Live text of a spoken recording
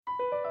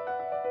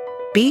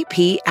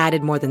BP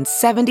added more than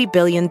 $70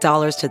 billion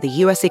to the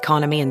U.S.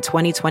 economy in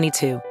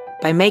 2022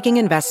 by making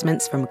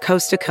investments from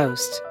coast to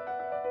coast.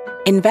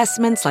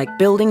 Investments like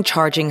building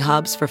charging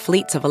hubs for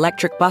fleets of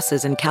electric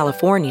buses in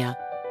California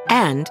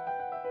and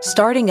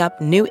starting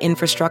up new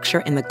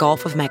infrastructure in the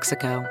Gulf of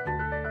Mexico.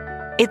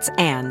 It's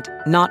and,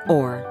 not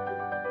or.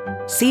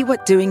 See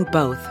what doing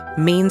both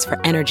means for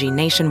energy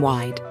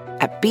nationwide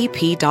at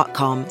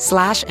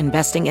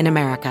bp.com/investing in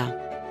America.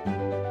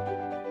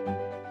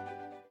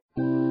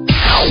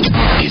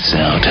 It's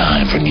now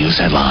time for news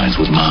headlines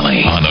with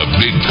Molly on the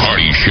Big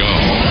Party Show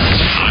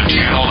on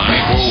Channel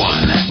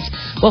 941.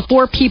 Well,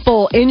 4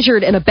 people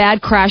injured in a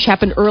bad crash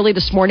happened early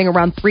this morning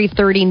around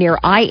 3:30 near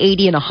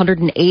I-80 and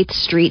 108th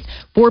Street.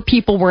 4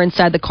 people were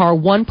inside the car,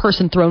 1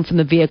 person thrown from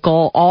the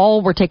vehicle.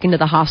 All were taken to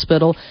the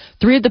hospital.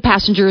 3 of the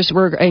passengers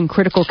were in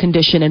critical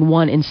condition and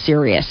 1 in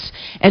serious.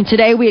 And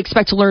today we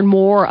expect to learn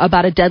more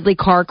about a deadly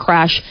car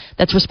crash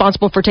that's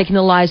responsible for taking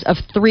the lives of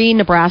 3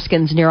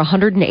 Nebraskans near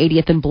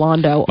 180th and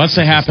Blondo. Must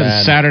have happened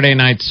Saturday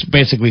night,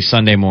 basically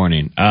Sunday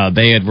morning.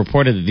 They had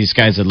reported that these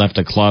guys had left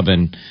a club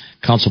in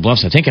Council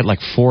Bluffs, I think at like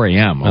 4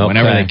 a.m. or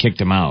whenever they kicked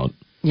him out.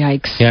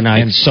 Yikes.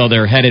 And so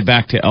they're headed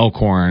back to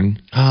Elkhorn.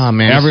 Oh,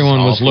 man.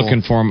 Everyone was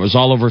looking for him. It was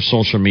all over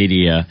social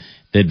media.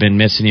 They'd been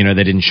missing,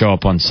 they didn't show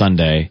up on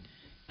Sunday.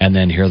 And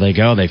then here they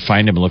go. They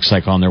find him, it looks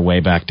like, on their way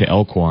back to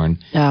Elkhorn.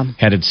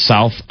 Headed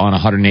south on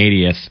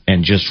 180th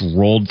and just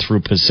rolled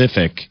through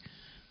Pacific,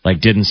 like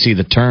didn't see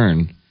the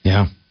turn.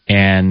 Yeah.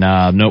 And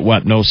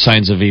no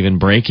signs of even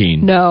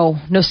braking. No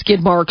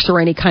skid marks or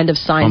any kind of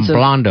signs of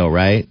Blondo,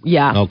 right?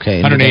 Yeah.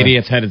 Okay.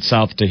 180th headed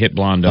south to hit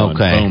Blondo.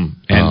 Okay. And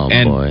boom.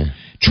 And boy.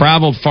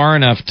 Traveled far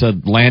enough to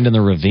land in the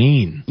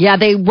ravine. Yeah,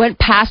 they went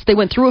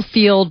through a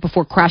field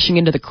before crashing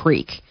into the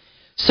creek.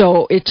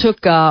 So it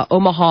took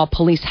Omaha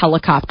police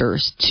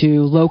helicopters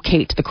to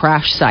locate the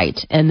crash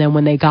site. And then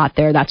when they got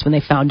there, that's when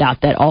they found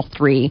out that all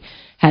 3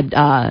 had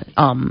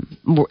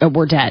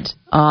were dead.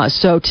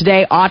 So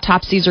today,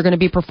 autopsies are going to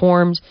be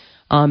performed.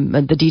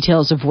 The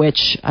details of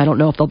which I don't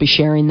know if they'll be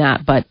sharing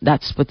that, but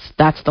that's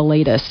the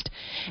latest.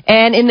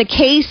 And in the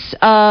case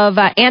of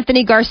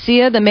Anthony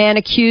Garcia, the man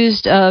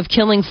accused of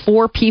killing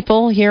 4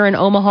 people here in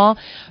Omaha,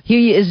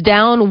 he is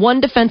down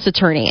 1 defense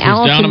attorney. He's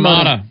down a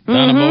Mota.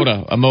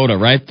 A Mota,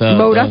 right?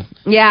 Mota.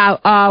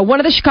 Yeah. One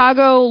of the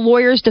Chicago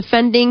lawyers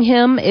defending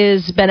him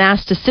is been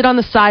asked to sit on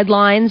the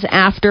sidelines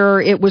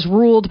after it was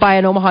ruled by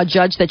an Omaha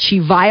judge that she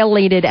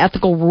violated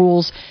ethical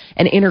rules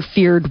and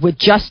interfered with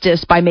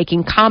justice by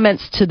making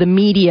comments to the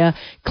media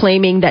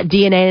claiming that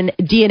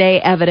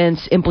DNA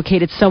evidence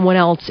implicated someone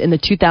else in the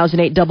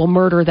 2008 double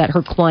murder that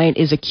her client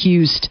is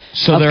accused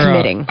of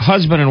committing. A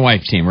husband and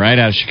wife team, right,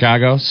 out of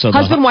Chicago? So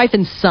husband, wife,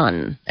 and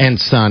son. And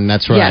son,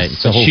 that's right.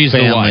 Yes. The whole She's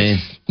family. the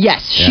wife.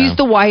 Yes, she's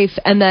the wife,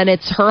 and then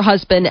it's her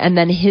husband, and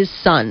then his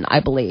son, I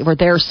believe, or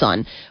their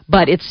son.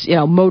 But it's,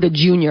 Mota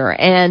Jr.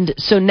 And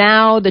so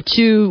now the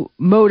 2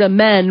 Mota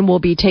men will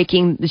be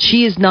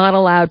she is not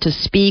allowed to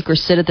speak or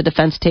sit at the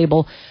defense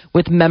table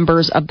with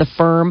members of the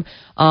firm.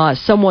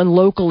 Someone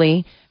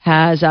locally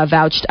has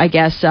vouched, I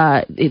guess,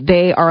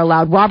 they are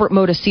allowed. Robert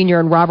Mota Sr.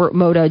 and Robert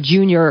Mota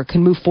Jr.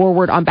 can move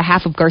forward on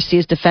behalf of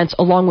Garcia's defense,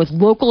 along with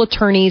local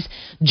attorneys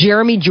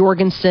Jeremy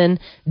Jorgensen,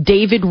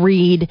 David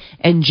Reed,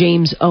 and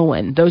James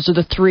Owen. Those are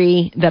the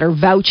 3 that are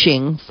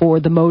vouching for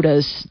the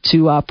Motas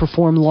to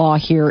perform law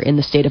here in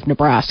the state of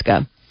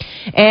Nebraska.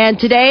 And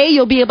today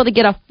you'll be able to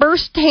get a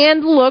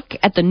first-hand look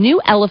at the new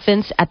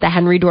elephants at the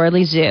Henry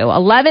Doorly Zoo.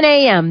 11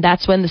 a.m.,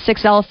 that's when the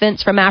 6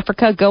 elephants from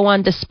Africa go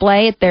on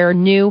display at their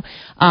new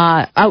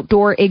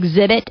outdoor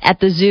exhibit at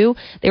the zoo.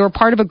 They were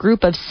part of a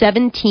group of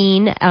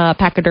 17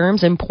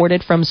 pachyderms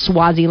imported from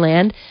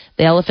Swaziland.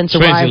 The elephants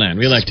arrived... Swaziland.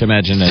 We like to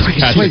imagine that.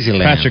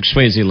 Patrick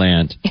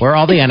Swaziland. Where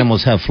all the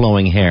animals have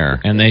flowing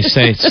hair. And they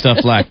say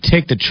stuff like,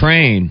 take the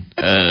train.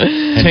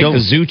 Take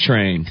the zoo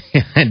train.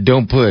 And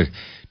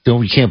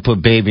you can't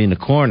put baby in the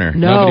corner.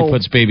 No. Nobody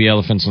puts baby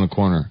elephants in the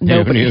corner.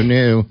 Nobody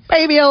knew.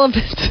 Baby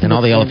elephants. And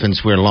all the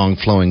elephants wear long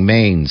flowing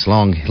manes,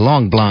 long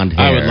blonde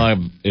hair. I would love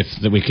if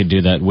we could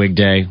do that wig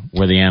day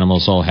where the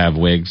animals all have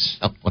wigs.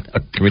 Oh,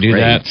 Can we do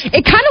that?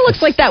 It kind of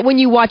looks like that when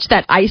you watch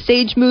that Ice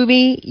Age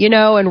movie,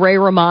 and Ray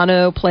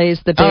Romano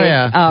plays the big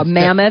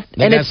mammoth.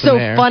 And it's so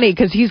funny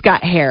because he's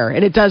got hair,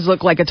 and it does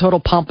look like a total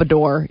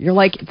pompadour. You're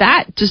like,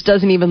 that just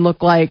doesn't even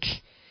look like,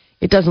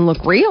 it doesn't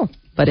look real.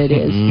 But it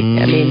is.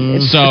 I mean,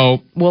 it's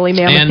woolly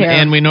mammoth hair.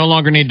 And we no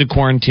longer need to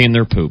quarantine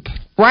their poop.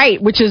 Right,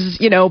 which is,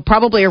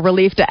 probably a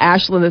relief to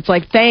Ashland. It's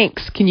like,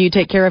 thanks. Can you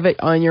take care of it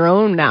on your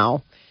own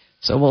now?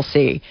 So we'll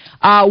see.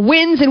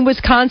 Wins in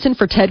Wisconsin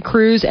for Ted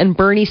Cruz and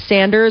Bernie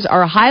Sanders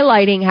are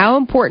highlighting how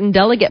important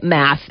delegate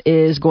math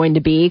is going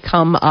to be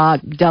come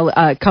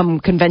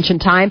convention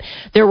time.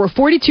 There were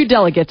 42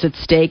 delegates at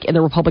stake in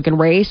the Republican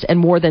race and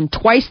more than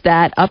twice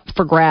that up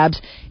for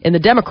grabs in the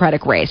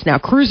Democratic race. Now,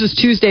 Cruz's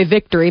Tuesday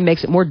victory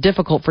makes it more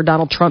difficult for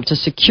Donald Trump to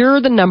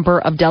secure the number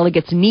of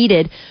delegates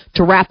needed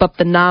to wrap up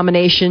the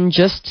nomination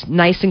just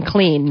nice and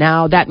clean.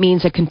 Now, that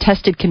means a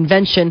contested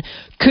convention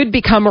could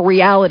become a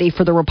reality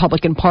for the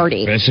Republican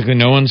Party. Basically,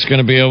 no one's going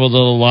to be able to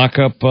lock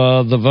up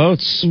the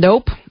votes.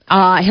 Nope.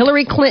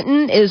 Hillary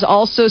Clinton is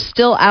also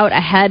still out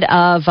ahead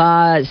of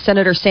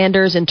Senator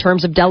Sanders in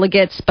terms of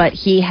delegates, but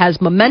he has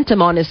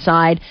momentum on his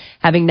side,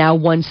 having now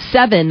won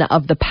 7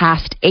 of the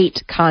past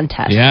 8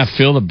 contests. Yeah,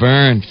 feel the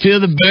burn. Feel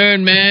the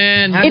burn,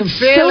 man. I can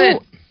feel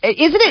it.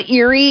 Isn't it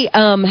eerie,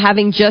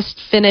 having just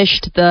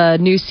finished the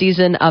new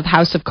season of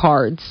House of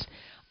Cards?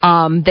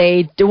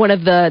 One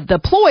of the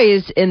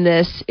ploys in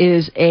this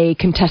is a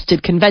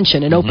contested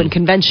convention, an open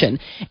convention.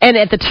 And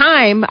at the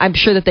time, I'm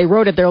sure that they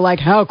wrote it, they're like,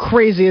 how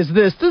crazy is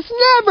this? This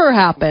never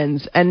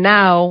happens. And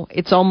now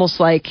it's almost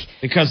like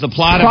because the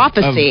plot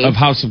of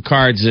House of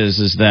Cards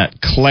is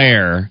that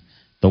Claire,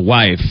 the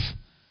wife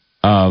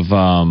of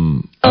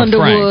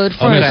Underwood,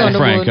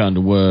 Frank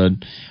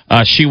Underwood,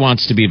 she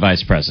wants to be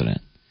vice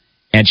president.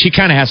 And she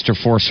kind of has to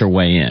force her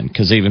way in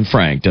because even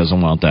Frank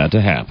doesn't want that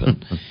to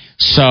happen.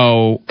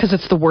 So, because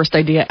it's the worst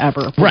idea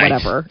ever. Right.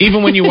 Whatever.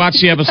 Even when you watch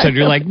the episode,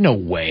 you're like, no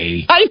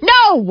way. I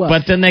know.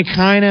 But then they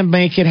kind of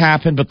make it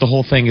happen. But the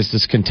whole thing is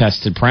this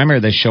contested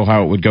primary. They show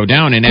how it would go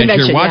down. And as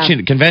you're watching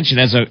the convention,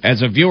 as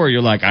a viewer,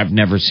 you're like, I've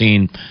never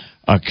seen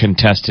a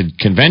contested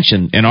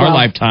convention in our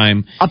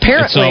lifetime.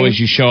 Apparently, it's always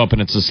you show up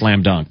and it's a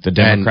slam dunk. The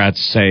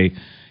Democrats say,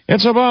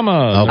 it's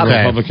Obama. Okay. The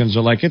Republicans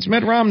are like, it's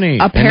Mitt Romney.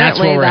 Apparently, and that's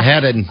where we're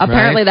headed.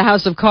 Apparently, the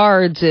House of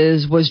Cards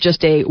was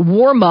just a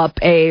warm-up,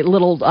 a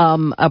little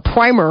a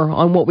primer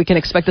on what we can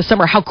expect this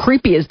summer. How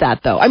creepy is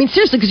that, though? I mean,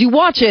 seriously, because you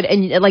watch it,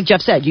 and like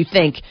Jeff said, you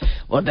think,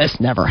 well, this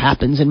never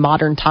happens in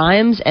modern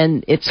times,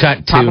 and it's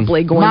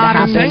probably going to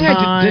happen. The thing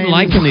I didn't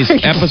like in these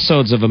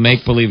episodes of a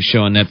make-believe show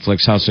on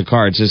Netflix, House of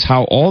Cards, is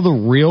how all the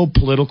real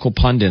political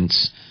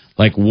pundits,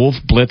 like Wolf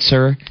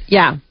Blitzer,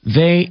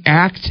 they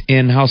act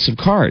in House of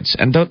Cards.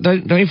 And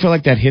don't you feel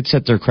like that hits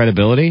at their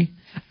credibility?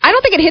 I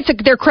don't think it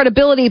hits their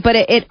credibility, but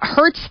it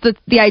hurts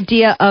the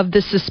idea of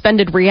the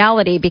suspended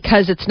reality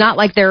because it's not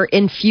like they're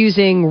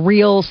infusing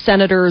real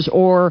senators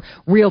or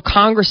real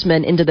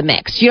congressmen into the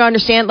mix. You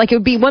understand? Like, it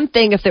would be one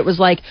thing if it was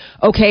like,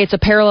 okay, it's a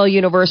parallel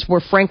universe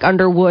where Frank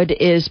Underwood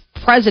is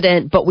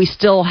president, but we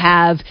still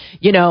have,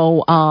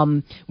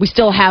 we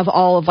still have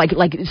all of like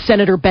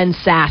Senator Ben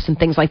Sasse and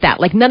things like that.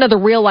 Like, none of the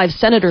real life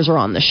senators are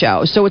on the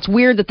show. So it's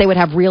weird that they would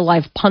have real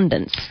life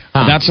pundits.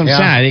 That's what I'm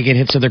saying. I think it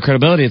hits at their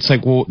credibility. It's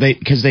like, well,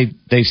 because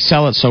they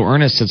sell it so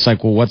earnest. It's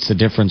like, well, what's the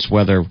difference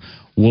whether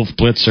Wolf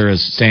Blitzer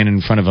is standing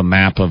in front of a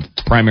map of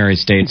primary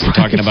states and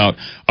talking about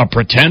a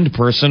pretend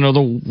person or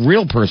the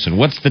real person?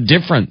 What's the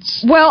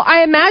difference? Well,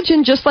 I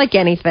imagine just like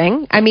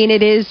anything. I mean,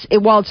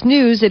 while it's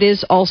news, it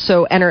is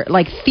also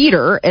like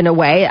theater in a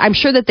way. I'm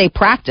sure that they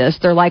practice.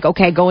 They're like,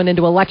 okay, going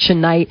into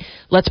election night,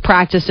 let's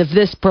practice if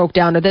this broke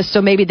down or this.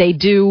 So maybe they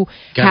do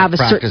have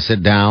practice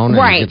it down.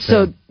 Right.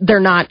 So they're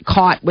not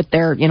caught with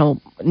their,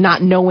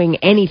 not knowing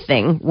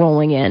anything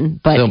rolling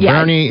in. But so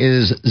Bernie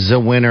is the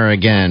winner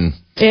again.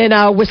 In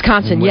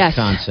Wisconsin, yes.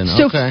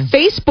 So okay.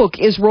 Facebook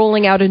is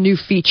rolling out a new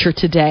feature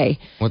today.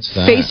 What's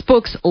that?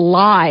 Facebook's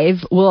Live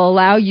will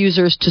allow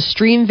users to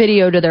stream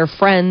video to their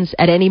friends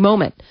at any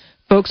moment.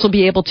 Folks will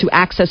be able to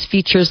access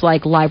features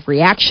like live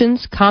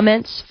reactions,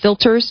 comments,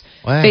 filters.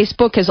 Wow.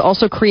 Facebook has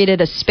also created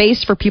a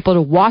space for people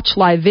to watch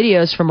live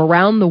videos from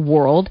around the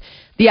world.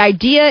 The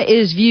idea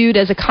is viewed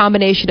as a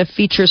combination of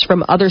features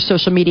from other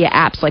social media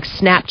apps like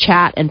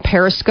Snapchat and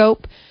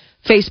Periscope.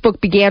 Facebook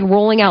began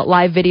rolling out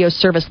live video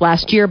service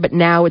last year, but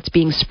now it's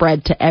being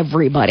spread to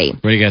everybody.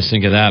 What do you guys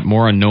think of that?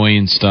 More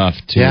annoying stuff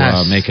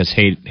to make us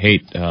hate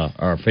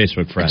our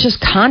Facebook friends. It's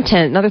just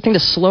content, another thing to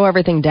slow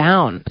everything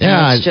down. Yeah,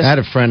 I had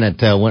a friend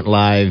that went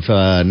live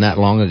not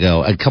long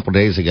ago, a couple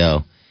days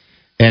ago,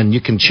 and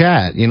you can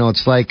chat.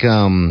 It's like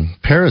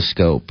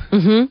Periscope.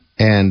 Mm-hmm.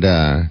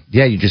 And,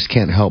 you just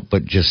can't help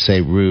but just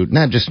say rude.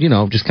 Not just,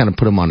 just kind of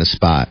put them on the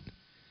spot.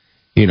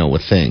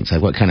 With things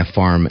like what kind of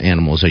farm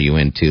animals are you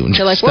into and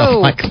you're like, stuff whoa,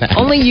 like that.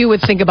 Only you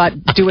would think about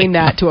doing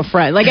that to a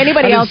friend. Like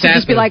anybody else would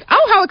just be like,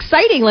 oh, how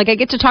exciting. Like I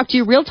get to talk to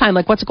you real time.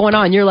 Like what's going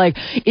on? You're like,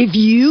 if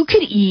you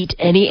could eat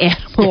any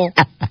animal.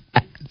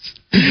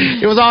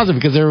 It was awesome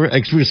because they were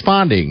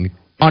responding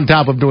on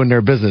top of doing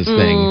their business thing.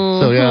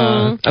 Mm-hmm. So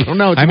yeah, I don't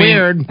know. It's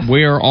weird.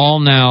 We are all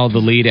now the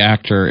lead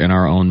actor in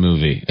our own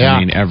movie. Yeah. I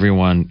mean,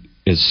 everyone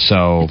is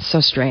It's so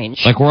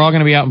strange. Like we're all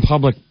going to be out in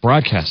public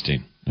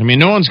broadcasting. I mean,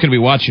 no one's going to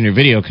be watching your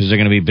video because they're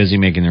going to be busy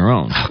making their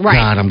own. Oh, right.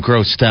 God, I'm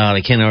grossed out.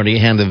 I can't already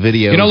handle the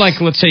video. Like,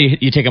 let's say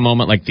you take a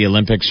moment like the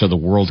Olympics or the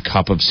World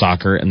Cup of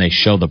soccer, and they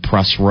show the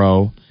press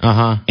row.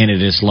 And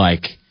it is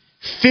like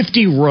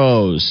 50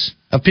 rows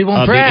of people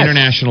of the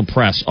international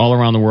press all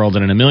around the world,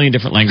 and in a million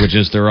different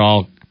languages, they're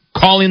all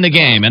calling the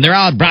game, and they're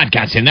all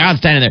broadcasting. They're all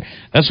standing there.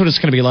 That's what it's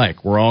going to be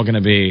like. We're all going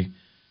to be,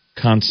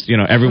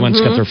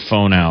 everyone's got their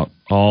phone out,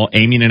 all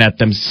aiming it at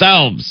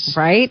themselves.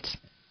 Right?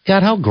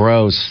 God, how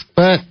gross.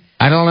 But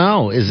I don't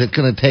know. Is it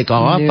going to take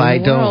off? I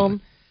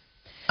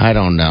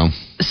don't know.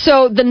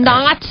 So the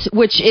Knot,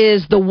 which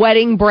is the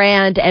wedding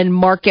brand and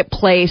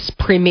marketplace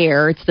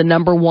premier, it's the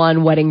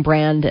 #1 wedding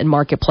brand and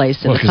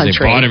marketplace in the country. Because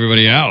they bought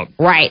everybody out.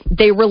 Right.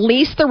 They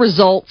released the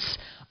results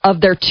of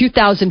their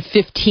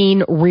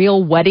 2015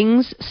 Real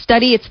Weddings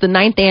study. It's the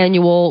 9th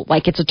annual,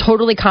 it's a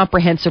totally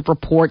comprehensive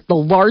report, the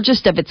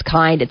largest of its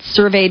kind. It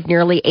surveyed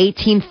nearly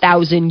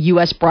 18,000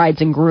 U.S.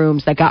 brides and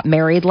grooms that got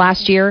married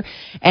last year,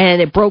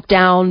 and it broke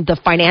down the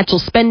financial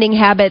spending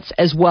habits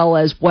as well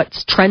as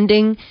what's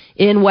trending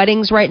in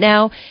weddings right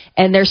now.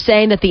 And they're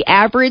saying that the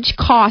average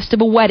cost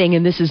of a wedding,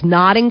 and this is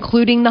not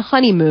including the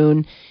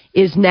honeymoon,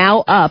 is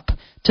now up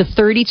to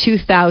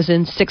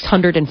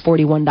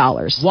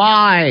 $32,641.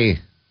 Why?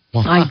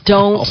 I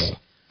don't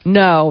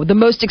know. The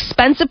most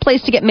expensive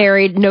place to get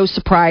married, no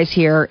surprise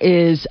here,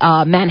 is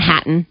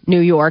Manhattan, New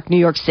York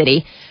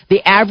City.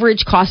 The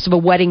average cost of a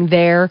wedding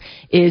there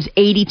is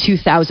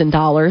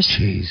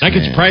 $82,000. That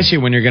gets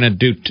pricey when you're going to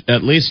do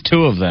at least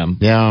 2 of them.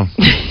 Yeah.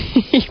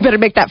 You better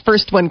make that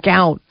first one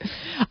count.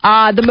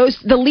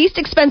 The least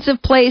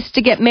expensive place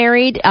to get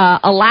married,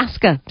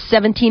 Alaska,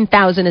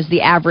 $17,000 is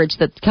the average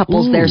that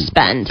couples there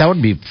spend. That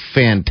would be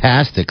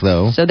fantastic,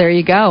 though. So there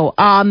you go.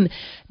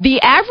 The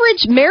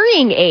average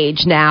marrying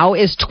age now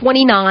is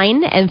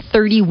 29 and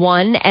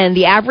 31, and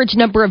the average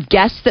number of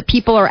guests that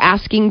people are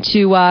asking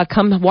to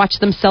come watch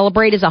them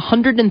celebrate is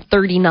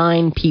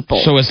 139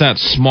 people. So is that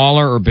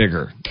smaller or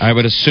bigger? I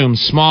would assume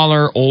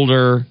smaller,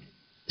 older.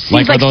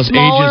 Seems are those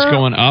smaller, ages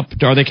going up?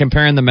 Are they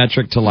comparing the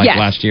metric to yes,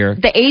 last year?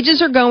 The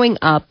ages are going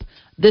up.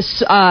 This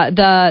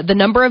the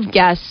number of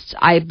guests,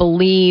 I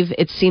believe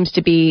it seems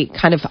to be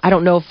kind of, I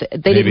don't know if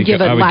they didn't give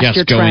a last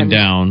year going trend.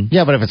 Down.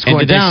 Yeah, but if it's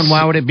going down,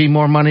 why would it be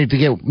more money to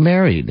get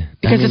married?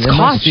 Because it's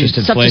cost. Just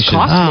Stuff just inflation.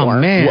 costs Oh, more.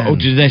 man. Well,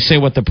 did they say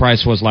what the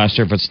price was last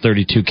year? If it's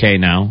 $32K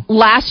now?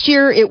 Last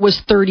year it was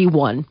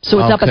 31, so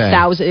it's up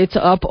 $1,000. It's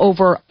up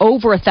over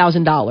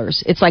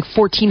 $1,000. It's like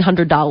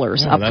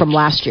 $1,400 up from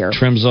last year.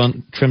 Trims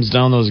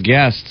down those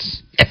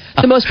guests.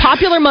 The most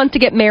popular month to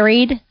get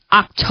married,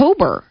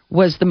 October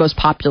was the most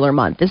popular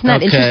month. Isn't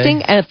that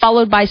interesting? And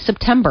followed by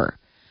September.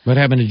 What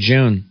happened to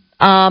June?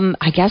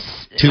 I guess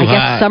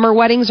summer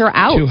weddings are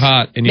out. Too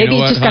hot. And you maybe know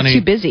what, it just honey? got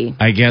too busy.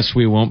 I guess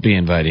we won't be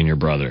inviting your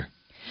brother.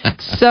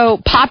 So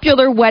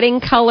popular wedding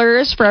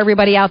colors for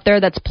everybody out there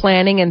that's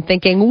planning and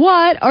thinking,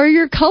 what are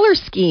your color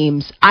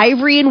schemes?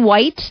 Ivory and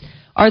white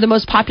are the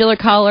most popular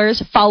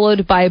colors,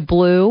 followed by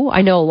blue.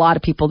 I know a lot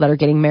of people that are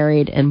getting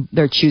married and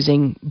they're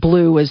choosing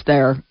blue as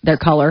their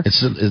color. It's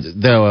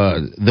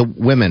the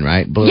women,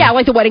 right? Blue. Yeah,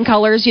 like the wedding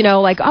colors, the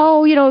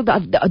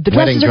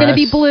dresses are going to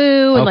be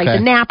blue, and the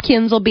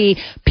napkins will be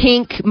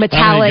pink, metallics,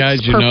 How many guys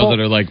you purple. know that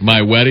are like,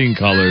 my wedding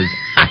colors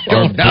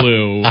are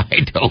blue?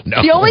 I don't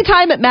know. The only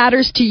time it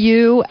matters to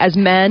you as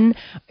men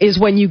is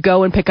when you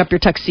go and pick up your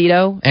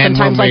tuxedo. And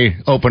sometimes when we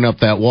open up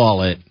that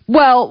wallet.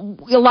 Well,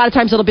 a lot of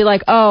times it'll be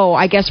like, oh,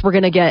 I guess we're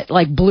going to get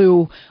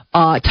blue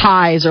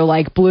ties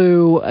or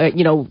blue,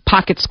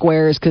 pocket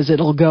squares because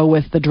it'll go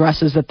with the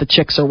dresses that the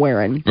chicks are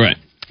wearing. Right.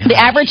 The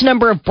average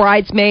number of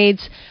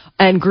bridesmaids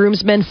and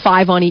groomsmen,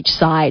 5 on each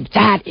side.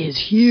 That is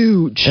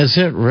huge. Is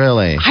it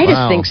really? I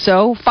just think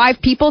so.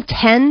 5 people,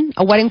 10,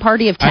 a wedding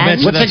party of 10. I bet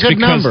you What's that's a good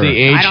because number? the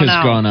age I don't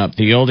has know. gone up.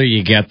 The older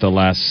you get, the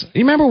less.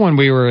 You remember when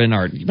we were in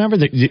you remember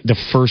the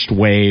first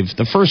wave?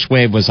 The first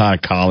wave was out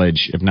of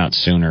college, if not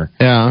sooner.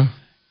 Yeah.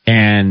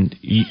 And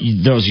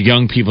those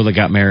young people that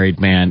got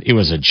married, man, it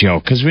was a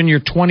joke. Because when you're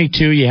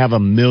 22, you have a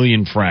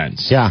million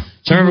friends. Yeah.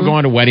 So I remember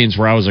going to weddings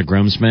where I was a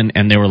groomsman,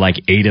 and there were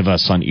 8 of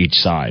us on each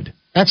side.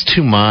 That's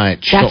too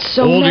much. That's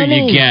so The older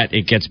many. you get,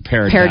 it gets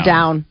pared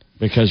down.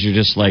 Because you're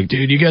just like,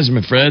 dude, you guys are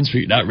my friends, but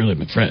you're not really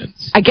my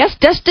friends. I guess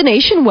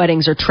destination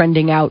weddings are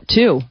trending out,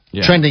 too.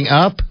 Yeah. Trending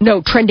up?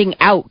 No, trending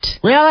out.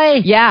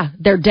 Really? Yeah,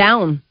 they're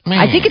down. Man.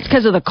 I think it's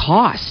because of the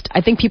cost.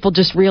 I think people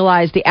just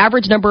realize the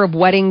average number of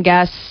wedding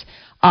guests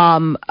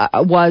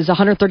was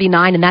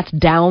 139, and that's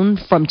down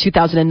from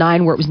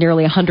 2009, where it was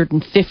nearly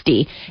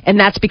 150. And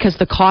that's because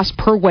the cost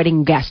per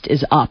wedding guest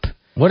is up.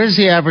 What is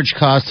the average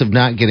cost of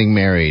not getting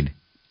married?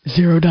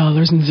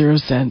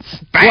 $0.00.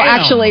 Well,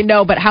 actually,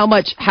 no. But how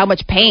much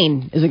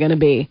pain is it going to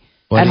be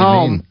What at do you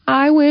home? mean?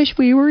 I wish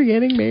we were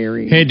getting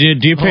married. Hey, dude,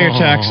 do you pay your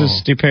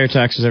taxes? Do you pay your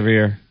taxes every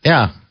year?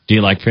 Yeah. Do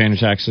you like paying your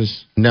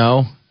taxes?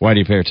 No. Why do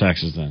you pay your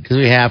taxes then? Because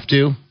we have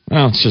to.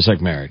 Well, it's just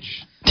like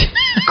marriage.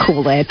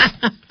 Cool it.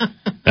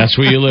 That's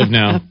where you live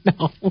now.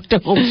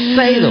 Don't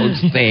say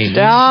those things.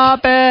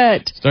 Stop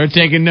it. Start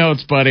taking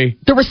notes, buddy.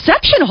 The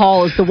reception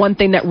hall is the one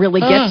thing that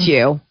really gets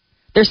you.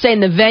 They're saying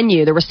the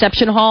venue, the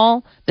reception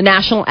hall, the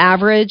national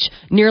average,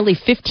 nearly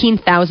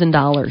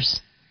 $15,000.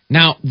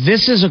 Now,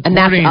 this is according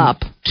And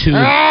that's up.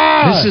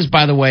 to. This is,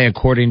 by the way,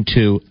 according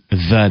to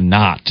The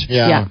Knot,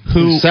 Yeah.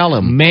 who sell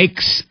 'em.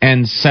 makes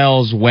and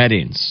sells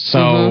weddings.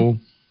 So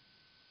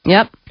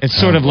Yep. it's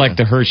sort of like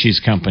the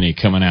Hershey's company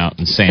coming out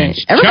and saying,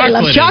 Everybody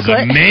loves chocolate."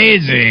 is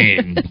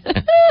amazing.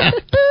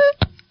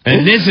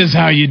 And this is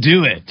how you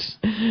do it.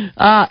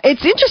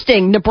 It's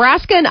interesting.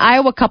 Nebraska and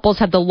Iowa couples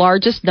have the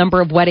largest number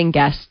of wedding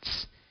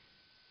guests.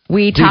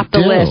 We topped the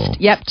deal.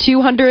 list. Yep,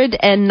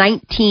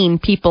 219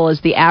 people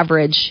is the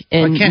average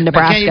in Why can't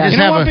Nebraska. you just You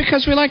know have what? a-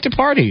 Because we like to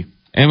party.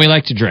 And we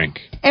like to drink.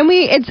 And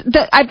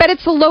I bet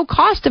it's the low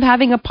cost of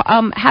having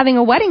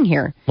a wedding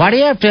here. Why do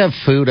you have to have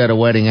food at a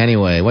wedding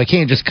anyway? Why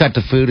can't you just cut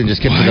the food and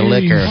just get to the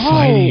liquor?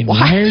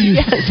 Why are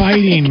you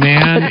fighting,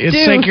 man?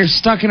 It's like you're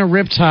stuck in a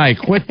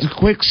riptide.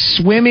 Quit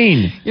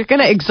swimming. You're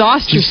going to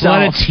exhaust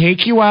yourself. Just let it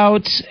take you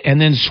out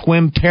and then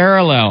swim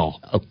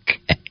parallel. Okay.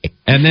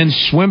 And then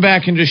swim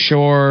back into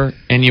shore,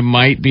 and you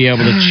might be able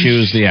to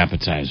choose the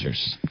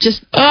appetizers.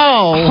 Just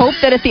hope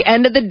that at the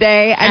end of the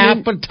day...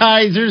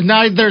 appetizers?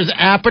 Now there's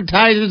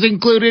appetizers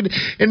included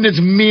in this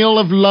meal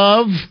of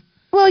love?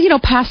 Well,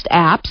 past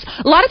apps.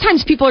 A lot of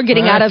times people are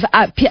getting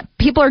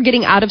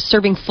out of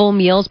serving full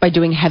meals by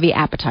doing heavy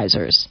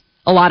appetizers.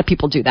 A lot of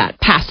people do that.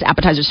 Past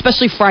appetizers,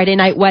 especially Friday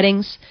night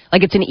weddings.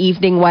 Like it's an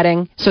evening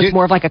wedding, so it's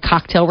more of like a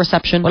cocktail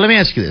reception. Well, let me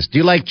ask you this. Do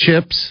you like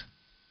chips?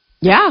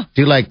 Yeah.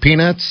 Do you like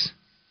peanuts?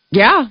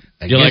 Yeah.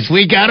 I guess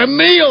we got a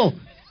meal.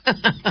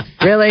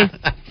 Really?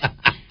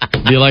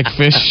 Do you like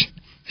fish?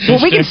 Well,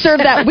 we can serve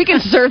that. We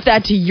can serve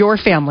that to your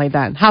family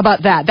then. How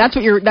about that? That's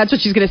what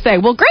she's going to say.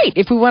 Well, great.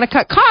 If we want to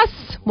cut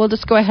costs, we'll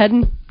just go ahead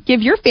and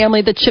give your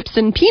family the chips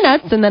and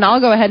peanuts, and then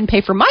I'll go ahead and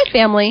pay for my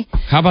family to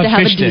have a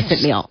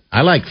decent meal.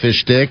 I like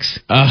fish sticks.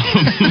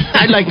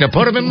 I'd like to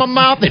put them in my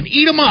mouth and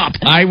eat them up.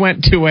 I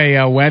went to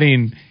a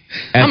wedding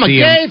at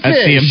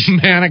the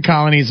Amana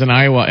colonies in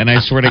Iowa, and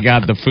I swear to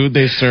God, the food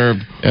they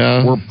served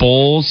were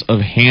bowls of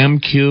ham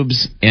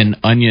cubes and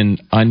onion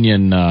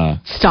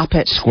Stop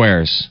it.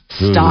 squares.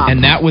 Stop.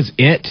 And that was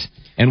it.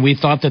 And we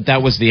thought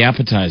that was the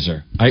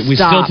appetizer. We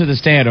still, to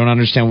this day, I don't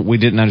understand. We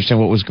didn't understand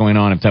what was going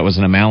on, if that was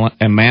an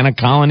Amana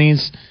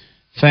colonies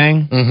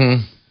thing.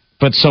 Mm-hmm.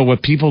 But so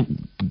with people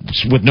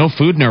with no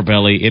food in their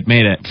belly, it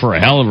made it for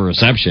a hell of a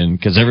reception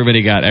because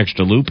everybody got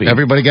extra loopy.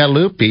 Everybody got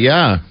loopy,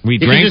 yeah. We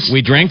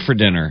drank for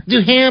dinner.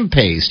 Do ham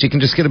paste. You can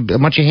just get a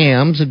bunch of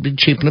hams. It'd be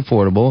cheap and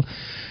affordable.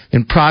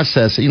 And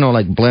process it,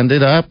 like blend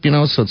it up,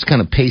 so it's kind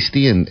of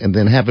pasty and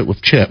then have it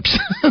with chips.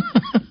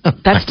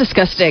 That's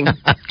disgusting.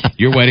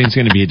 Your wedding's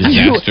going to be a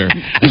disaster.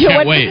 I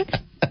can't wait.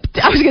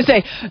 I was going to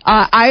say,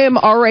 I am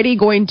already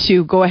going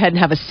to go ahead and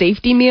have a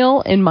safety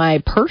meal in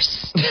my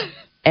purse.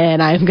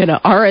 And I'm going to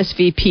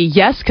RSVP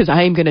yes, because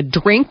I am going to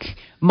drink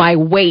my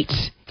weight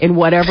in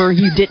whatever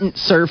you didn't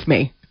serve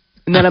me.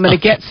 And then I'm going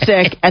to get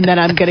sick, and then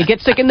I'm going to get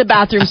sick in the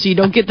bathroom so you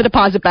don't get the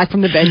deposit back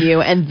from the venue,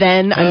 and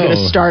then I'm going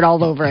to start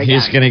all over again.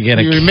 He's going to get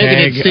a You're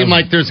making it seem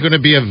like there's going to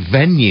be a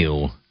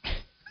venue.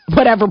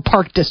 Whatever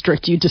park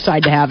district you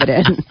decide to have it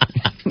in.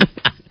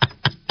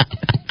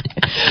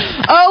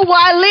 Oh,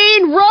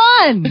 Wileen,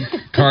 run!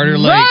 Carter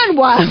Lake. Run,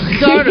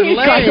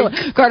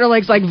 Wileen. Carter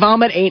Lake's like,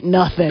 vomit ain't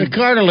nothing. The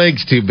Carter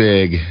Lake's too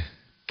big.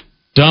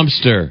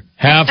 Dumpster,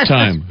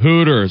 halftime,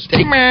 Hooters.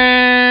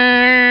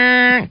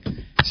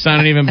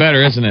 Sounded even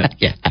better, isn't it?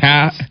 Yeah.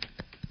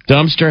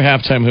 Dumpster,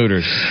 halftime,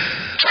 Hooters.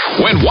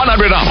 Win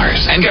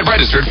 $100 and get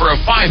registered for a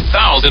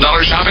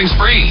 $5,000 shopping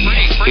spree.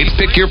 It's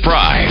Pick Your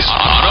Prize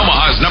on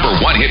Omaha's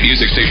 #1 hit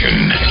music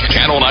station,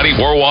 Channel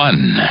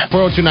 94.1.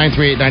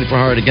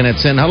 402-938-9400 again.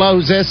 It's in. Hello,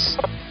 who's this?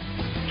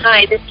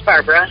 Hi, this is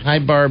Barbara. Hi,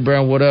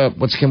 Barbara. What up?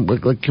 What can we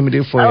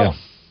do for you?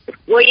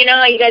 Well,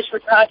 how you guys were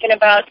talking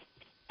about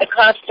the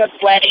cost of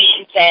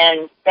weddings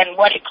and then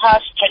what it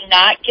costs to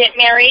not get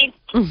married.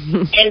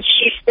 And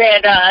she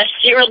said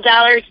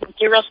 $0 and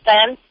 0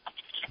 cents.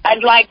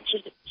 I'd like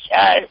to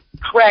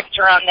correct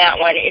her on that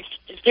one. It's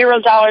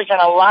 $0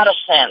 and a lot of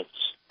cents.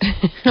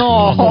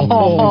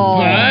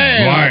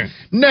 Hey.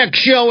 Next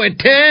show at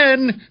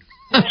 10.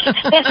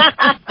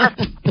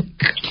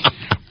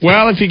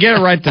 Well, if you get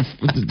it right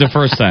the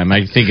first time,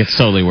 I think it's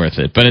totally worth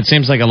it. But it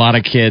seems like a lot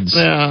of kids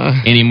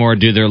anymore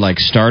do their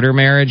starter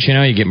marriage.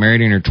 You get married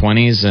in your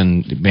 20s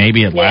and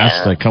maybe it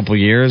lasts a couple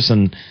years,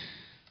 and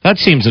that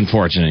seems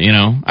unfortunate.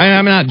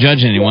 I'm not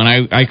judging anyone.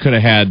 I could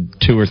have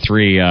had 2 or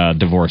 3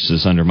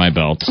 divorces under my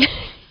belt,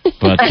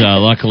 but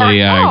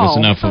luckily I was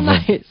enough of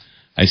a.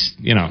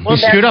 You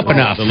screwed up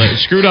enough.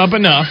 Screwed up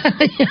enough.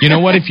 You know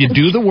what? If you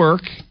do the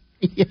work,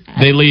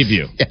 they leave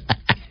you.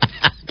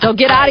 They'll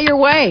get out of your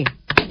way.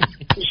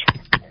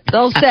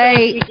 They'll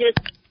say, you just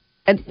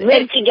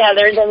live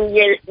together, then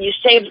you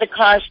save the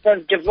cost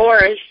of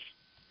divorce,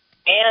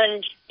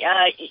 and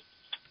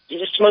you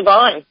just move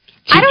on.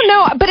 I don't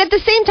know, but at the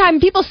same time,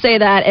 people say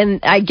that, and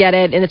I get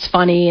it, and it's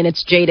funny, and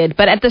it's jaded.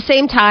 But at the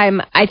same time,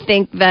 I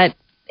think that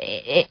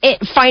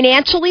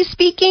financially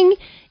speaking,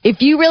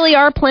 if you really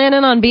are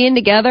planning on being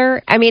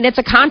together, it's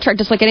a contract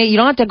just like any. You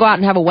don't have to go out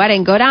and have a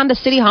wedding. Go down to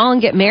City Hall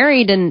and get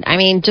married, and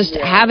just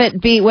have it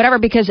be whatever.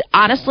 Because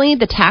honestly,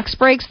 the tax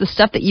breaks, the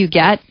stuff that you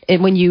get,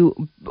 and when you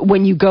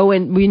go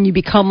and when you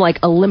become like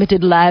a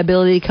limited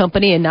liability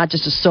company and not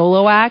just a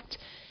solo act,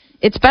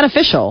 it's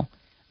beneficial.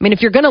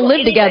 If you're going to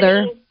live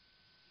together.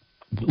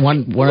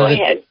 Go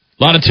ahead.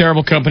 A lot of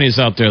terrible companies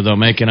out there, though,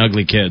 making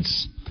ugly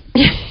kids.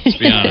 Let's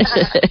be honest.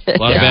 A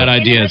lot of bad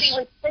ideas. Anybody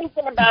was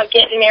thinking about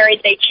getting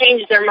married, they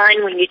changed their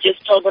mind when you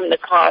just told them the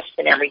cost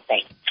and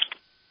everything.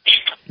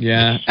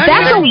 Yeah.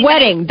 That's a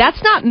wedding.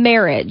 That's not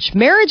marriage.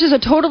 Marriage is a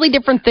totally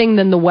different thing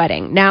than the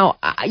wedding. Now,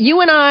 you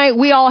and I,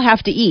 we all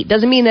have to eat.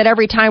 Doesn't mean that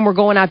every time we're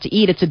going out to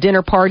eat, it's a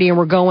dinner party and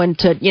we're going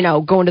to,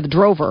 going to the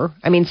Drover.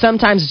 I mean,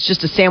 sometimes it's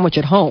just a sandwich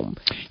at home.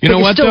 You know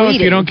what, though?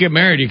 If you don't get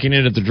married, you can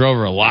eat at the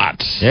Drover a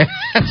lot. Yeah.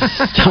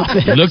 Stop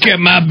it. Look at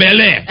my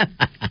belly.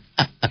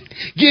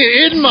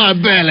 Get in my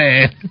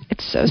belly.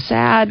 It's so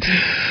sad.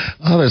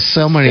 Oh, there's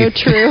so many. So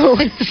true.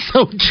 It's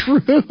so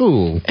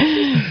true.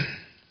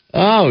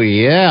 Oh,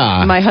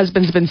 yeah. My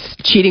husband's been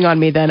cheating on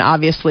me then,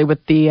 obviously,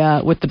 with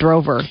the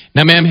Drover.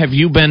 Now, ma'am, have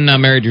you been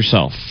married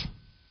yourself?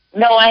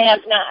 No, I have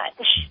not.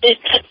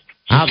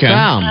 How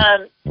come?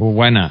 Well,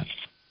 why not?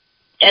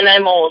 And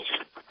I'm old.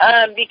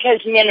 Because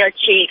men are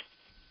cheats,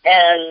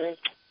 and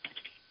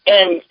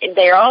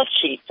they're all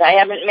cheats. I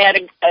haven't met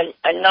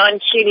a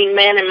non-cheating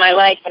man in my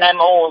life, and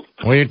I'm old.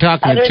 Well, you're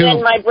talking Other to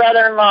than my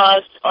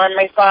brother-in-laws or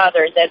my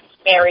father that's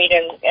married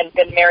and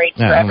been married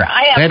forever.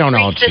 They don't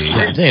all cheat.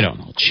 Yeah, they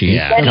don't all cheat.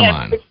 Yeah, come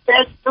on.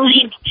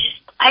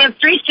 I have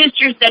 3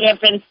 sisters that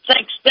have been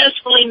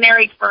successfully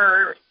married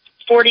for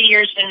 40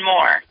 years and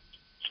more.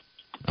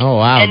 Oh,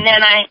 wow. And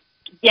then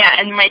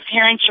and my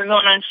parents are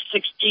going on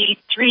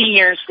 63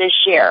 years this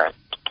year.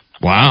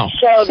 Wow.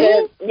 So,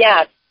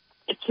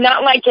 it's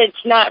not like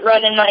it's not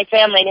running my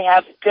family to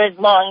have good,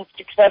 long,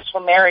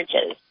 successful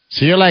marriages.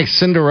 So you're like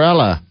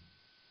Cinderella.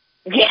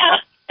 Yeah,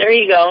 there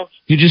you go.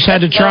 You just had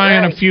to try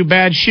on a few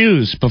bad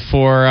shoes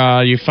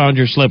before you found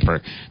your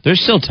slipper. There's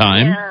still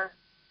time.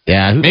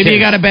 Yeah. Maybe you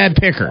got a bad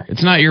picker.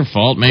 It's not your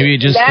fault. Maybe you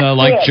just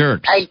like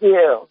jerks. I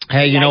do.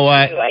 Hey, you know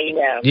what?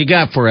 You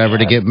got forever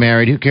to get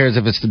married. Who cares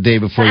if it's the day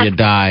before you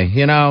die?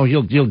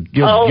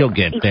 You'll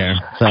get there.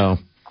 So.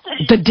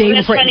 The day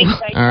That's before. funny,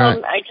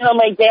 I told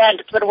my dad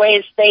to put away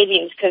his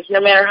savings because no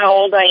matter how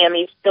old I am,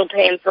 he's still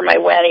paying for my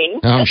wedding.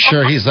 I'm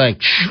sure he's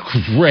like,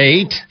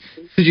 great.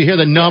 Did you hear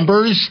the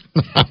numbers?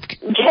 I hope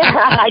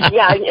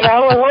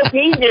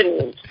he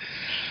didn't.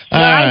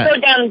 I'd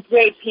go down to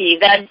JP.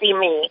 That'd be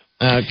me.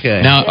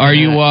 Okay. Now, are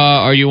you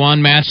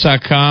on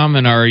Match.com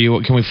and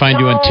can we find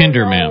you on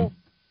Tinder, ma'am?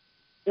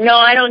 No,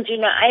 I don't do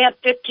that. I have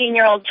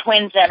 15-year-old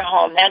twins at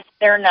home.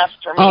 They're enough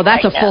for me. Oh,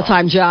 that's right a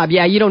full-time job.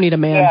 Yeah, you don't need a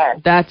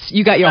man. Yeah.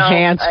 You got your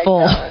hands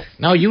full.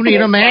 No, you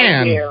need a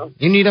man.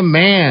 You need a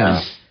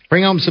man.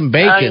 Bring home some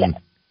bacon.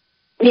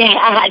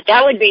 Yeah,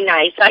 that would be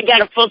nice. I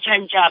got a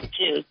full-time job,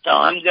 too, so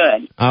I'm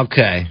good.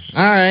 Okay.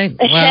 All right.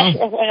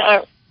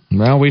 Well,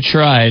 well, we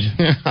tried.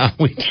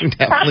 We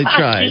definitely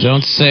tried.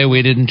 Don't say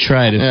we didn't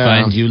try to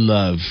find you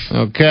love.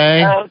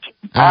 Okay.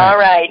 All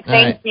right.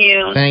 Thank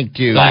you. Thank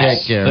you. Bye.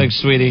 Take care. Thanks,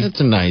 sweetie. That's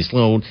a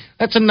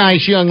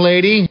nice young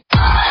lady. The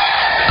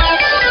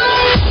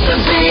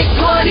Big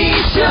Party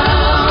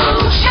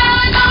Show.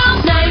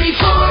 Channel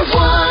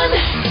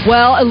 94.1.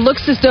 Well, it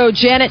looks as though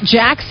Janet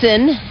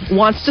Jackson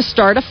wants to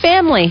start a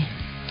family.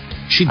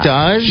 She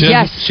does?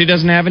 Yes. She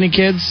doesn't have any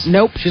kids?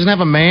 Nope. She doesn't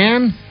have a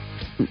man?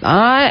 She's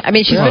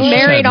been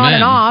married on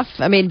and off.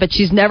 But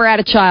she's never had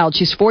a child.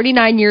 She's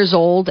 49 years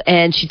old,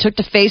 and she took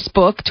to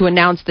Facebook to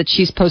announce that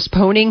she's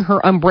postponing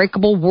her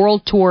Unbreakable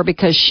World Tour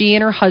because she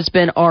and her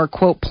husband are,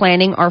 quote,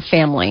 planning our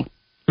family.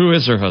 Who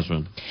is her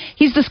husband?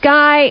 He's this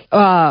guy,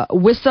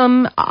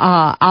 Wissam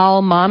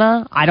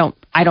Al-Mana. I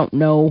don't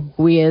know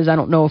who he is. I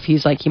don't know if he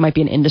might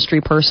be an industry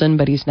person,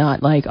 but he's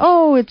not like,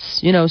 oh,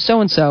 it's,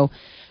 so-and-so.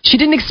 She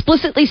didn't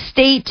explicitly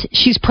state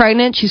she's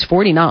pregnant. She's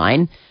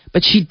 49.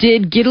 But she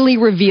did giddily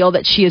reveal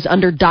that she is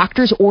under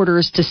doctor's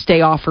orders to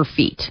stay off her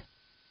feet.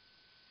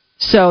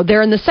 So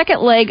they're in the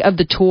second leg of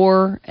the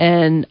tour,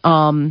 and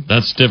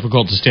that's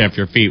difficult to stay off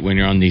your feet when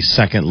you're on the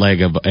second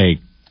leg of a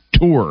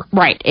tour.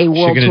 Right, a world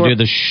tour. She's going to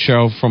do the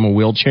show from a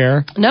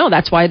wheelchair? No,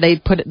 that's why they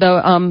put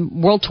the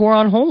world tour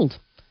on hold.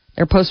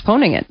 They're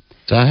postponing it.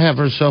 To have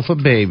herself a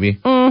baby.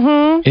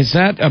 Mm-hmm. Is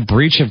that a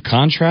breach of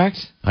contract?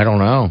 I don't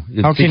know.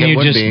 How can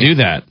you just do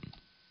that?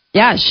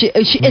 Yeah,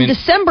 in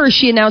December,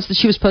 she announced that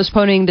she was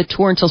postponing the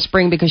tour until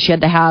spring because she had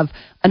to have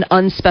an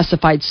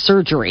unspecified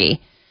surgery.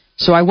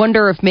 So I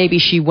wonder if maybe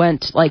she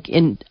went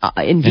in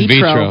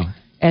vitro.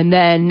 And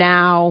then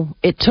now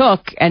it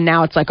took, and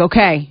now it's like,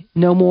 okay,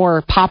 no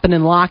more popping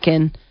and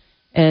locking.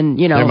 And,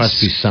 there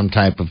must be some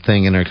type of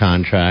thing in her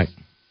contract.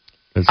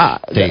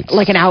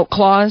 Like an out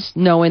clause,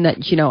 knowing that,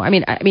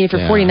 if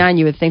you're 49,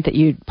 you would think that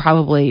you'd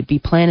probably be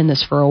planning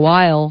this for a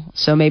while.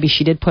 So maybe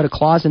she did put a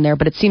clause in there.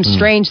 But it seems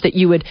strange that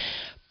you would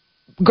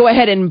go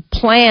ahead and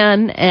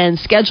plan and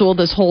schedule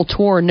this whole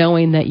tour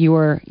knowing that you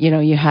were,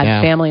 you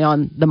had family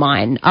on the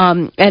mind.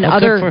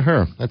 Good for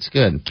her. That's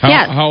good.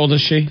 How old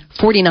is she?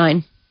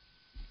 49.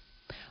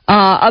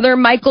 Other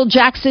Michael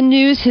Jackson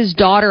news, his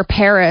daughter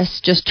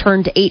Paris just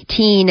turned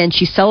 18, and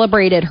she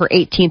celebrated her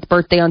 18th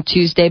birthday on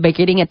Tuesday by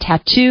getting a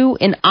tattoo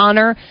in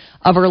honor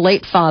of her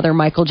late father,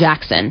 Michael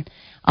Jackson.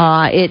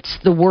 It's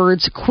the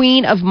words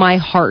 "Queen of My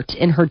Heart"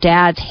 in her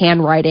dad's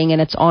handwriting,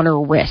 and it's on her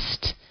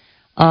wrist.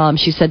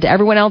 She said, to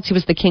everyone else, he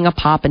was the king of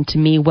pop, and to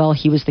me, well,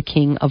 he was the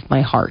king of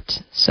my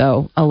heart.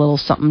 So a little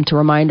something to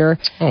remind her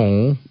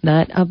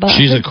that about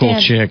She's her a cool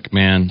dad. chick,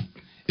 man.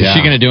 Is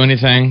she going to do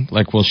anything?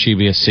 Like, will she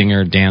be a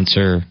singer,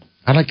 dancer?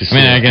 I'd like to see I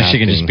mean, her I guess she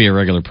can acting. just be a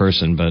regular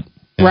person, but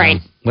Yeah.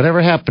 Right.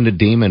 Whatever happened to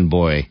Demon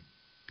Boy?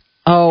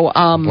 Oh,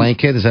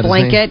 Blanket? Is that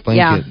Blanket? his name?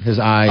 Yeah. His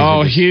eyes.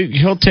 oh, are just-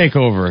 he'll take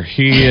over.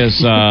 He is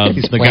the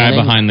guy planning.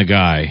 behind the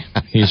guy.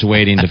 He's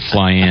waiting to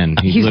fly in.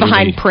 he's literally-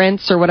 behind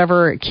Prince or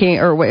whatever King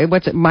or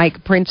what's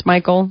it? Prince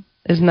Michael?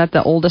 Isn't that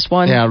the oldest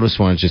one? Yeah, this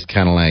one's just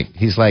kind of like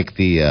he's like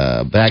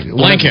the back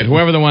Blanket.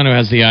 Whoever the one who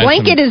has the eyes.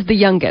 Blanket from is the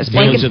youngest.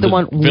 Village Blanket's of the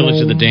one.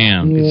 Village of the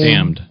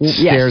Damned.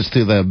 stares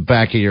through the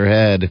back of your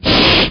head.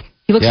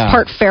 He looks Yeah.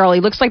 part feral. He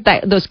looks like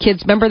those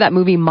kids. Remember that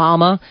movie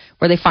Mama,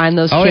 where they find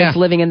those Oh, kids yeah.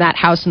 living in that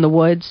house in the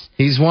woods?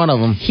 He's one of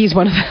them. He's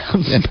one of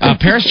them.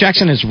 Paris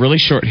Jackson has really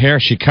short hair.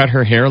 She cut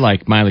her hair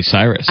like Miley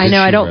Cyrus. I know. she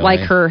I don't really? like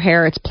her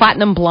hair. It's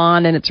platinum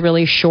blonde and it's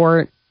really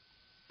short.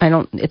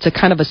 It's a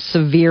kind of a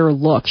severe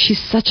look. She's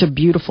such a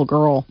beautiful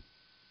girl.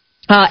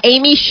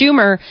 Amy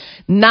Schumer,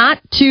 not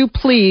too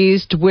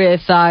pleased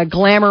with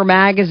Glamour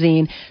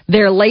magazine.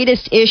 Their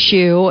latest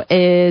issue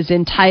is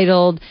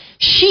entitled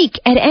 "Chic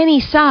at Any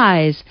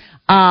Size."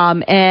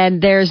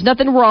 And there's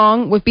nothing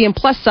wrong with being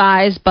plus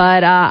size,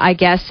 but I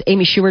guess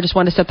Amy Schumer just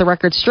wanted to set the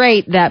record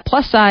straight that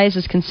plus size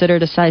is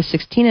considered a size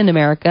 16 in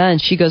America,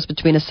 and she goes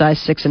between a size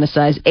 6 and a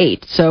size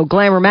 8. So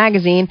Glamour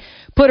magazine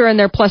put her in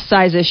their plus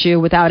size issue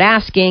without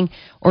asking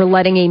or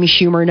letting Amy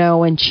Schumer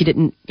know, and she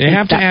didn't. They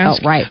have to that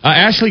ask. felt right.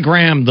 Ashley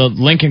Graham, the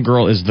Lincoln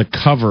girl, is the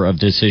cover of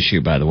this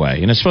issue, by the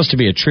way, and it's supposed to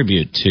be a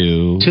tribute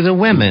to To the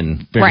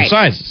women. bigger Right.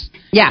 sizes.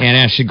 Yeah. And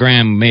Ashley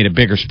Graham made a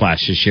bigger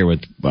splash this year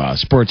with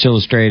Sports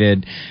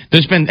Illustrated.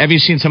 Have you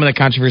seen some of the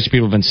controversy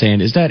people have been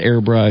saying? Is that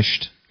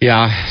airbrushed?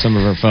 Yeah. Some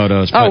of her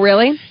photos. Oh, But,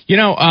 really? You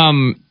know,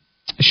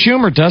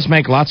 Schumer does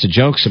make lots of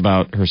jokes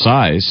about her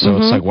size, so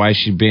Mm-hmm. it's like, why is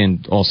she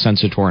being all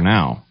censorious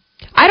now?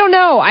 I don't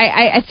know.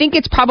 I think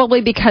it's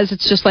probably because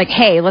it's just like,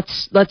 hey,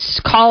 let's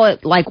call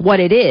it like what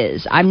it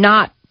is. I'm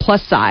not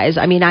plus size.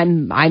 I mean,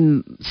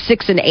 I'm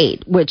 6 and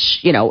 8, which,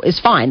 you know, is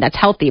fine. That's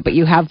healthy. But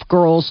you have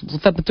girls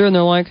flipping through and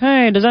they're like,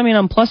 hey, does that mean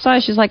I'm plus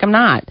size? She's like, I'm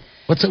not.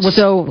 What's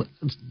so?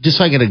 Just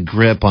so I get a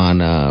grip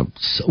on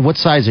what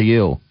size are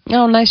you?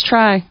 Oh, nice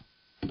try.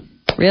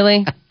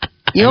 Really?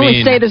 You only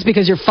mean- say this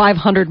because you're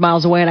 500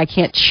 miles away and I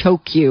can't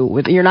choke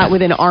you. You're not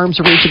within arm's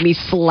reach of me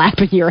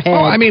slapping your head.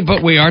 Oh, I mean,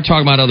 but we are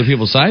talking about other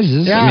people's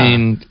sizes. Yeah. I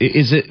mean,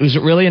 is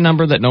it really a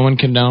number that no one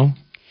can know?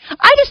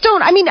 I just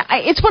don't. I mean,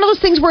 it's one of those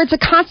things where it's a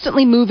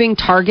constantly moving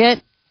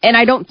target, and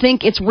I don't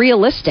think it's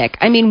realistic.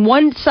 I mean,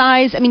 one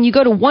size. I mean, you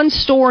go to one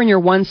store and you're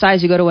one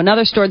size. You go to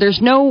another store.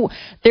 There's no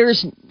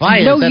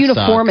That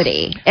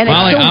uniformity, sucks. and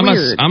Molly, it's so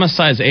weird. I'm a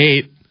size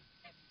 8.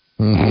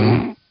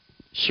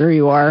 Sure,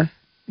 you are.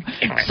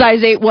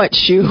 Size 8 what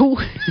shoe?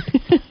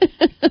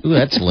 Ooh,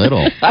 that's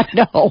little. I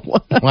know.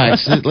 Why,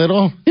 it's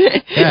little?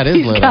 Yeah, it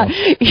is little.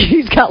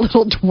 He's got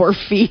little dwarf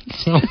feet.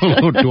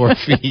 Little dwarf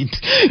feet.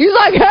 He's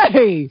like,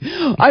 hey,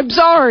 I'm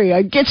sorry.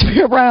 It gets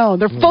me around.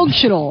 They're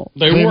functional.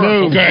 They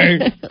work, okay?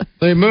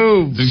 They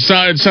move. It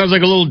sounds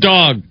like a little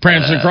dog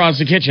prancing across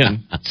the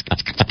kitchen.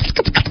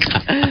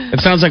 It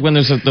sounds like when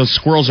those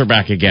squirrels are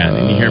back again,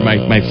 and you hear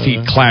my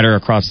feet clatter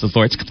across the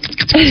floor.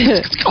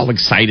 It's all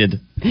excited.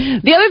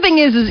 The other thing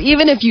is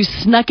even if you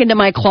snuck into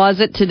my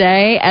closet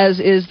today, as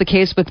is the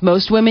case with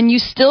most women, you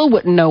still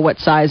wouldn't know what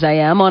size I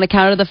am on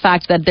account of the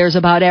fact that there's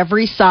about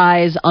every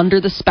size under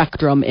the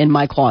spectrum in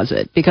my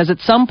closet. Because at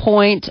some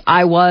point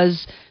I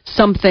was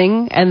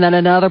something, and then at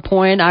another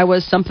point I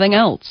was something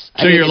else.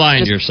 So you're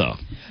lying to yourself.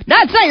 No,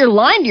 it's not you're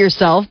lying to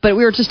yourself, but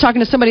we were just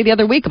talking to somebody the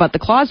other week about the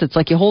closets.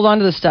 Like, you hold on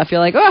to the stuff, you're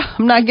like, oh,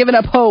 I'm not giving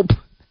up hope.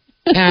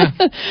 I'm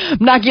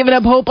not giving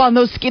up hope on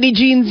those skinny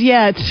jeans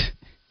yet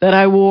that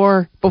I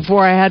wore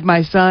before I had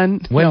my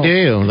son. When do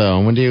you,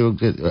 though? When do you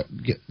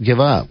give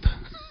up?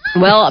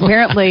 Well,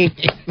 apparently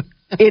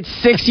it's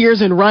 6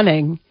 years in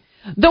running.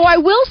 Though I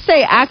will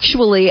say,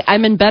 actually,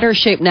 I'm in better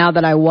shape now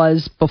than I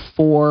was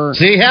before.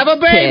 See, have a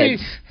baby.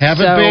 Kids. Have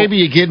a baby,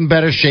 you get in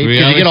better shape. We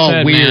You always get all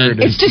said, weird.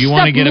 man, It's just if you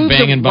want to stuff get a moves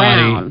banging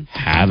around.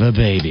 body, have a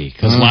baby.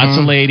 Because lots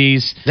of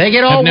ladies They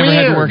get all have never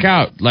had to weird. work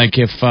out. Like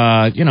if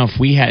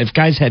if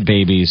guys had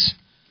babies,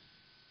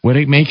 would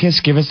it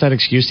give us that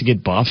excuse to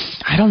get buff?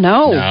 I don't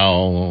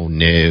know.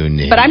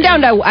 No. But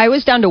I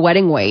was down to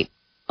wedding weight.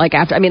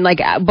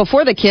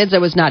 Before the kids, I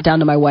was not down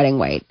to my wedding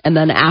weight. And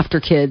then after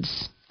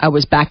kids, I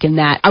was back in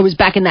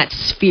that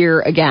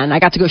sphere again. I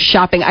got to go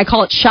shopping. I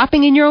call it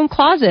shopping in your own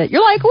closet.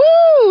 You're like,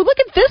 woo, look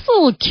at this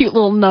cute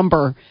little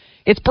number.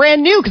 It's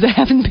brand new because I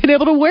haven't been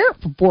able to wear it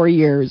for 4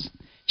 years.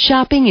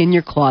 Shopping in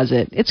your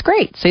closet. It's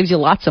great. Saves you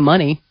lots of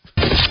money.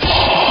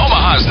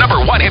 Omaha's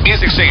 #1 hit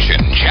music station,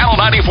 Channel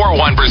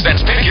 94.1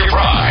 presents Pick Your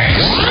Prize.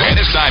 And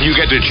this time you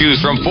get to choose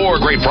from 4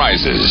 great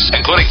prizes,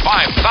 including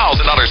 $5,000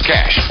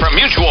 cash from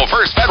Mutual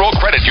First Federal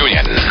Credit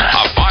Union,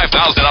 a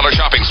 $5,000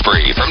 shopping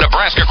spree from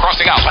Nebraska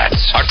Crossing Outlets,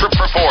 a trip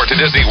for 4 to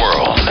Disney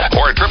World,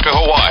 or a trip to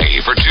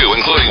Hawaii for 2,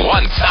 including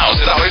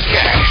 $1,000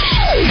 cash.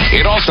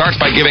 It all starts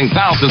by giving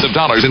thousands of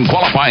dollars in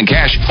qualifying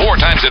cash 4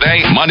 times a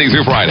day, Monday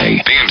through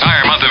Friday, the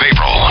entire month of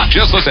April.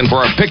 Just listen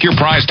for a Pick Your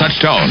Prize touch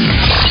tone.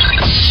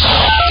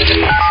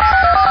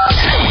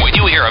 When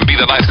you hear him, be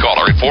the ninth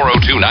caller at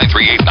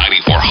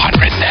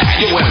 402-938-9400. and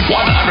you win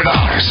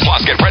 $100.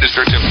 Plus, get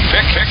registered to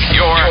pick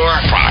your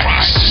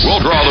prize.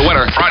 We'll draw the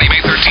winner Friday,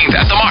 May 13th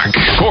at the Mark.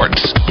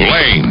 Courts,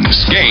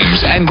 lanes,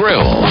 games, and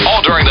grill.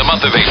 All during the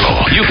month of April.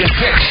 You can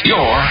pick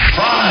your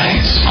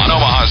prize on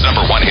Omaha's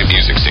 #1 hit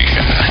music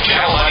station.